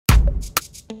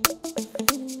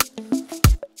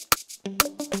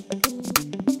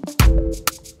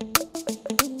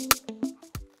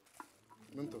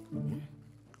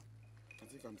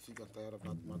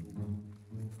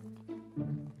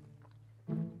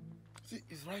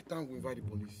It's right time we invite the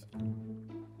police.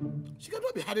 She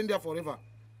cannot be hiding there forever.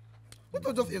 Let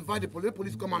us just invite the police. The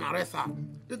police come and arrest her.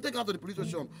 Then take her to the police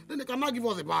station. Then they cannot give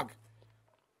us a bag.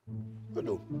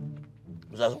 Hello.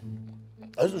 Mr.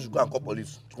 I should go and call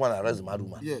police to come and arrest the mad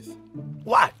woman. Yes.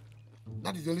 Why?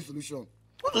 That is the only solution.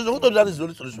 Who told you that is the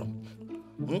only solution?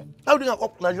 How do you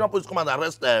think Nigerian police come and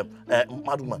arrest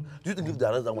mad woman? Do you think if they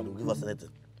arrest that one, they will give us anything?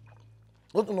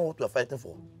 Don't you know what we are fighting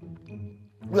for?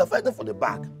 We are fighting for the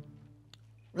bag.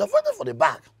 We are fighting for the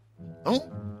bag.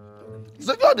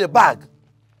 Secure the bag.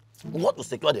 We want to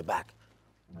secure the bag.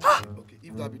 Okay,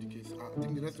 if that be the case, I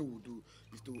think the next thing we'll do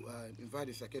is to invite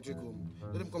the psychiatric home.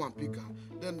 Let them come and pick her.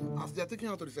 Then, as they are taking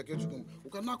her to the psychiatric home, we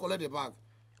can now collect the bag.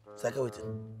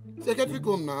 Psychiatric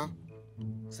home now.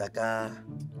 The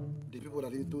people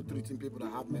that into treating people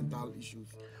that have mental issues.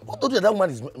 Who told you that woman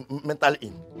is mentally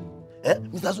in?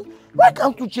 Mr. Su, why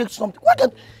can't you check something? Why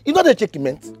can't you know they check him?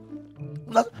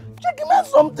 Check him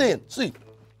something. See,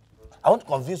 I want to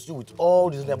convince you with all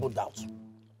reasonable doubts.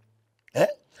 I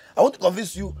want to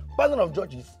convince you, panel of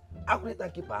judges, accurate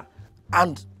and keeper,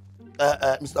 and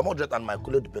Mr. Moderate and my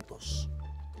colleague debaters.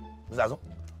 Mr. Su,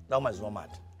 that woman is not mad.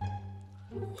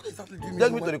 What exactly do you mean?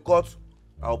 Take me to the court.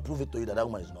 I'll prove it to you that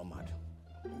woman is not mad.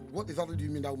 What exactly do you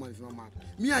mean that woman is not mad?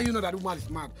 Me and you know that woman is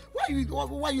mad. Why are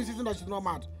you insisting that she's not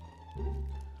mad?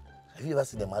 Have you ever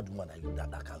seen a mad woman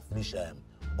that can finish a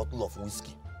bottle of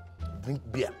whiskey, drink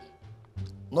beer?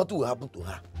 Nothing will happen to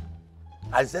her.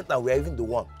 At the same time, we are even the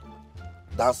one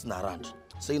dancing around,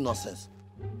 saying nonsense.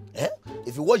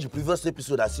 If you watch the previous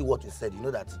episode and see what we said, you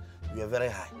know that we are very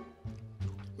high.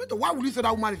 But why would you say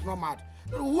that woman is not mad?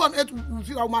 Who on earth will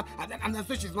see that woman and then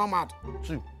say she's not mad?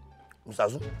 See, Mr.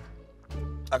 Zu,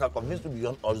 I can convince you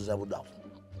beyond all reasonable doubt.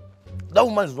 That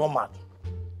woman is not mad.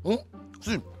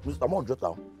 See, Mr. Moderate,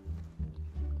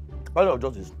 panel of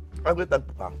justice, every time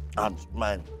people and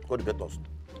my co-debaters.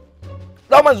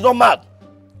 That woman is not mad.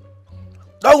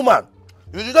 That woman,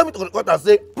 you should tell me to the court and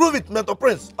say, prove it, mentor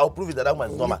prince. I'll prove it that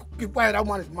woman is not mad. Keep quiet, that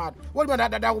woman is mad. What do you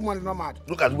mean that woman is not mad?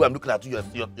 Look at you, I'm looking at you,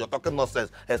 you're talking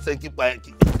nonsense and saying keep quiet.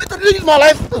 Mentor, you use my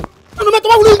life. No matter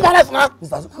what will use my life now.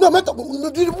 No matter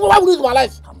why will use my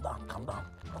life. Calm down.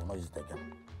 I will not use it again.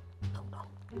 Calm down.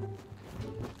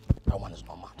 That woman is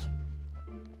not mad.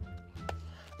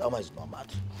 That woman is not mad.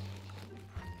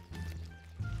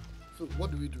 So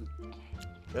what do we do?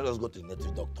 Let us go to the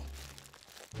native doctor.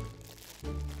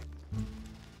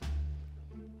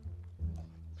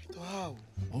 How?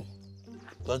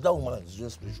 Because that woman is doing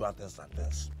spiritual things and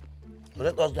things. So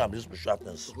let us go and do spiritual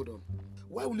things. So hold on.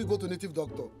 Why will you go to native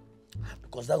doctor?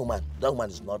 Because that woman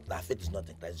is not, her faith is not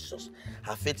in Christ Jesus.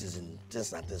 Her faith is in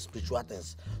things and things, spiritual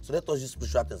things. So let us use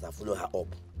spiritual things that follow her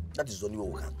up. That is the only way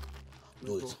we can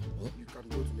do it. You can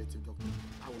go to native doctor.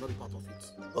 I will not be part of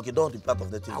it. Okay, don't be part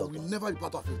of native doctor. I will never be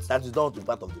part of it. That is don't be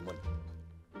part of the money.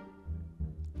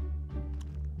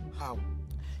 How?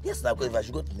 Yes, now, because if I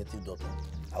should go to native doctor,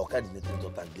 I will carry the native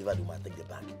doctor and deliver the woman and take the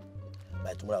bag.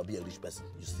 By tomorrow, I'll be a rich person.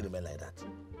 You still remain like that.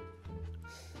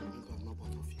 I'm not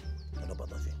part of you. You're not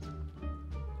part of it.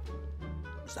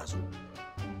 Mr. Azu,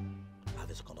 I have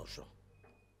a second option.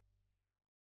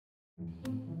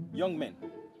 Young men,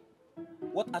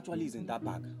 what actually is in that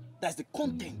bag? That's the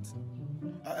content.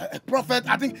 Prophet,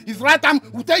 I think it's right time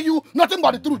we tell you nothing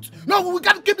but the truth. No, we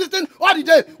can't keep this thing all the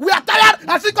day. We are tired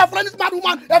and sick of friendly mad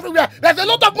woman everywhere. There's a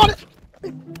lot of money.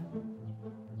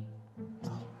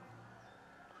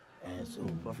 So,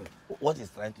 Prophet, what he's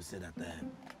trying to say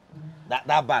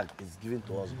that bag is given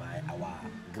to us by our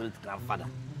great-grandfather.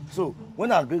 So,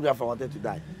 when our great-grandfather wanted to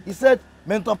die, he said,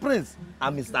 Mentor Prince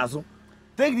and Mr. Azu,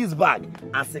 take this bag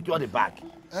and secure the bag.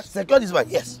 Secure this bag,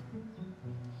 yes.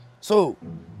 So,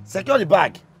 secure the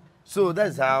bag. So, that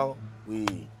is how we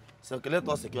let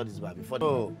us secure this bag before.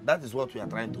 So, that is what we are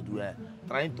trying to do.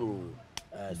 Trying to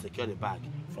secure the bag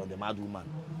from the mad woman.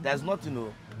 There's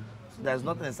nothing, there's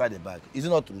nothing inside the bag. Is it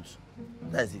not truth?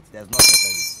 That's it. There's nothing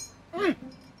inside it.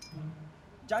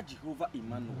 Judge Jehovah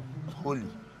Emmanuel. Holy.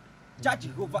 Judge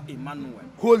Jehovah Emmanuel.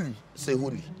 Holy. Say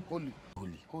holy. Holy.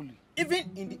 Holy. Holy.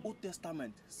 Even in the Old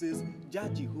Testament says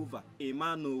Judge Jehovah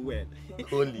Emmanuel.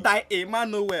 Holy. Thy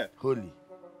Emmanuel. Holy.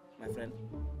 My friend,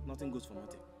 nothing goes for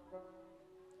nothing.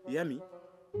 You hear me?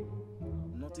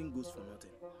 Nothing goes for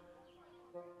nothing.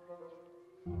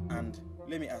 And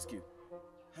let me ask you,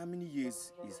 how many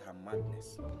years is her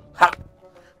madness? Ha!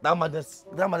 That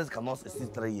madness cannot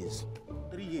exceed 3 years.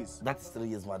 3 years? That's 3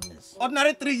 years madness.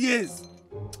 Ordinary 3 years!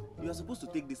 You are supposed to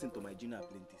take this into my junior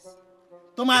apprentice.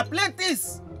 To my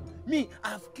apprentice! Me,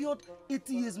 I've cured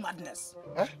 80 years madness.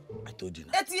 Huh? I told you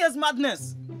now. 80 years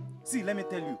madness! See, let me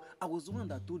tell you, I was the one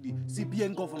that told the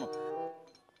CBN governor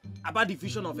about the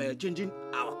vision of changing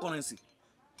our currency.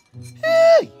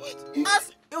 Hey!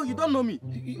 Oh, you don't know me.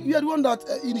 You are the one that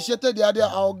initiated the idea.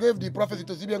 I gave the prophecy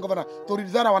to CBN governor to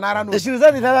redesign our Naira They notes. should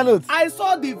resign the Naira notes. I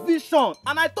saw the vision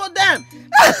and I told them.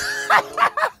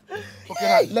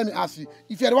 Okay, now let me ask you.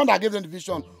 If you are the one that gave them the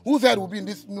vision, whose head will be in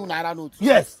this new Naira note?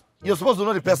 Yes, you're supposed to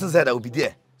know the person's head that will be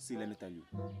there. See, let me tell you.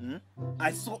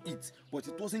 I saw it, but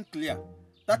it wasn't clear.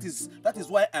 That is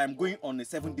why I am going on a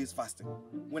 7 days fasting.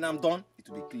 When I'm done, it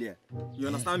will be clear. You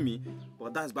understand me?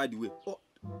 But that's by the way. Oh,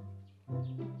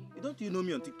 don't you know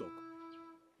me on TikTok?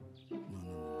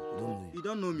 No, you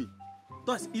don't know me.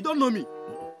 Thus, you don't know me.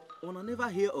 When I never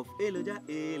hear of Elijah.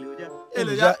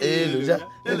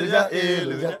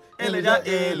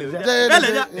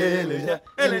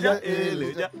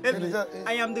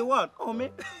 I am the one. Oh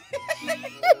man.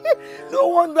 No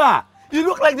wonder. You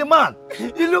look like the man.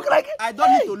 You look like. I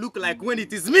don't need to look like when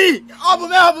it is me.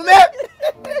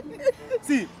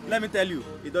 See, let me tell you,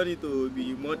 you don't need to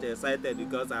be much excited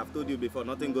because I've told you before,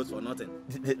 nothing goes for nothing.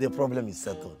 The problem is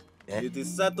settled. Yeah? It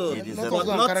is settled. It is settled.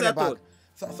 settled. Not settled.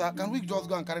 Sir, can we just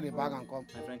go and carry the bag and come?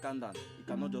 My friend, calm down. You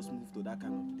cannot just move to that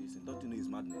kind of place. Don't you know it's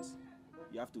madness?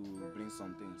 You have to bring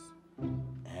some things.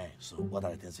 So what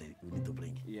are the things we need to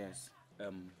bring? Yes.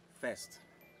 First,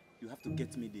 you have to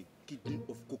get me the kidney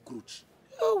of cockroach.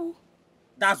 Oh.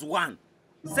 That's one.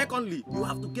 Secondly, you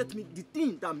have to get me the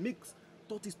thing that makes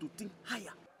tortoise to think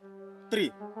higher.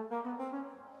 3.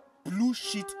 Blue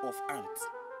sheet of ant.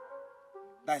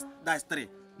 That's 3.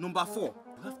 Number 4,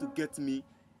 you have to get me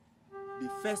the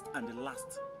first and the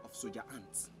last of soldier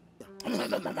ants.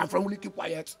 My friend, will you keep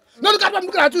quiet? No, look at me, I'm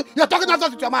looking at you. You're talking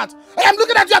nonsense with your mouth. I am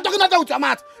looking at you, you're talking nonsense with your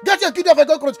mouth. Get your kidney of a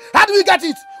cockroach. How do we get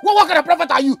it? What kind of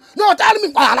prophet are you? No, tell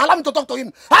me. Allow me to talk to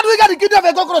him. How do we get the kidney of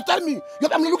a cockroach? Tell me.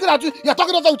 I'm looking at you, you're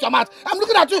talking nonsense with your mouth. I'm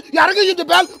looking at you, you're ringing the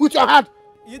bell with your hand.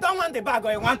 You don't want the bag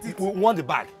or you want it? We want the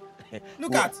bag.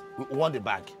 Look at. We want the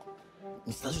bag.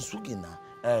 Mr. Susuki now,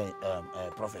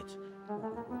 prophet.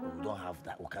 We don't have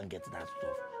that. We can't get that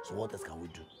stuff. So what else can we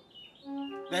do?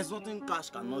 There's nothing cash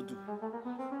cannot do.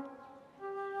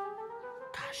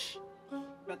 Cash.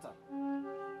 Better.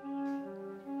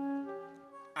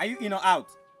 Are you in or out?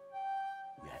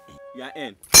 We are in. You are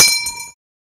in.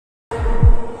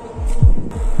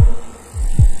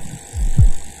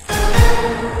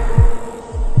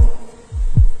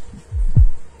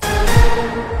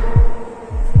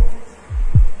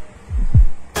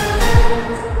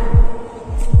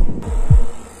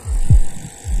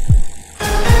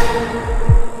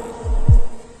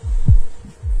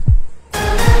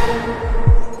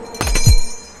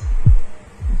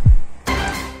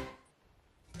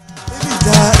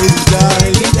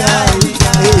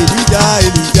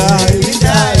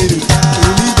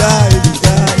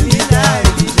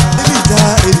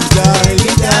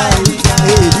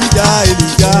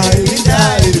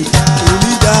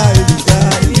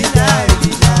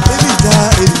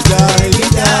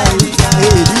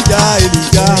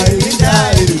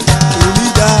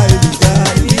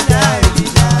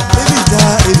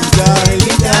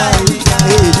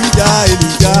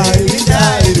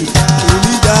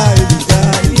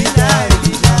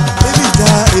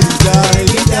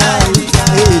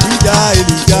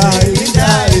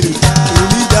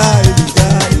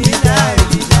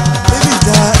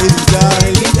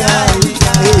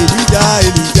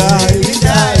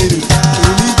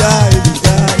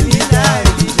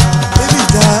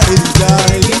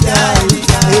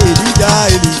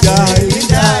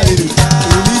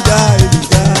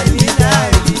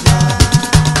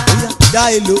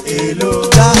 Hello, hello,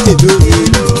 hello,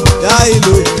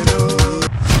 hello, hello.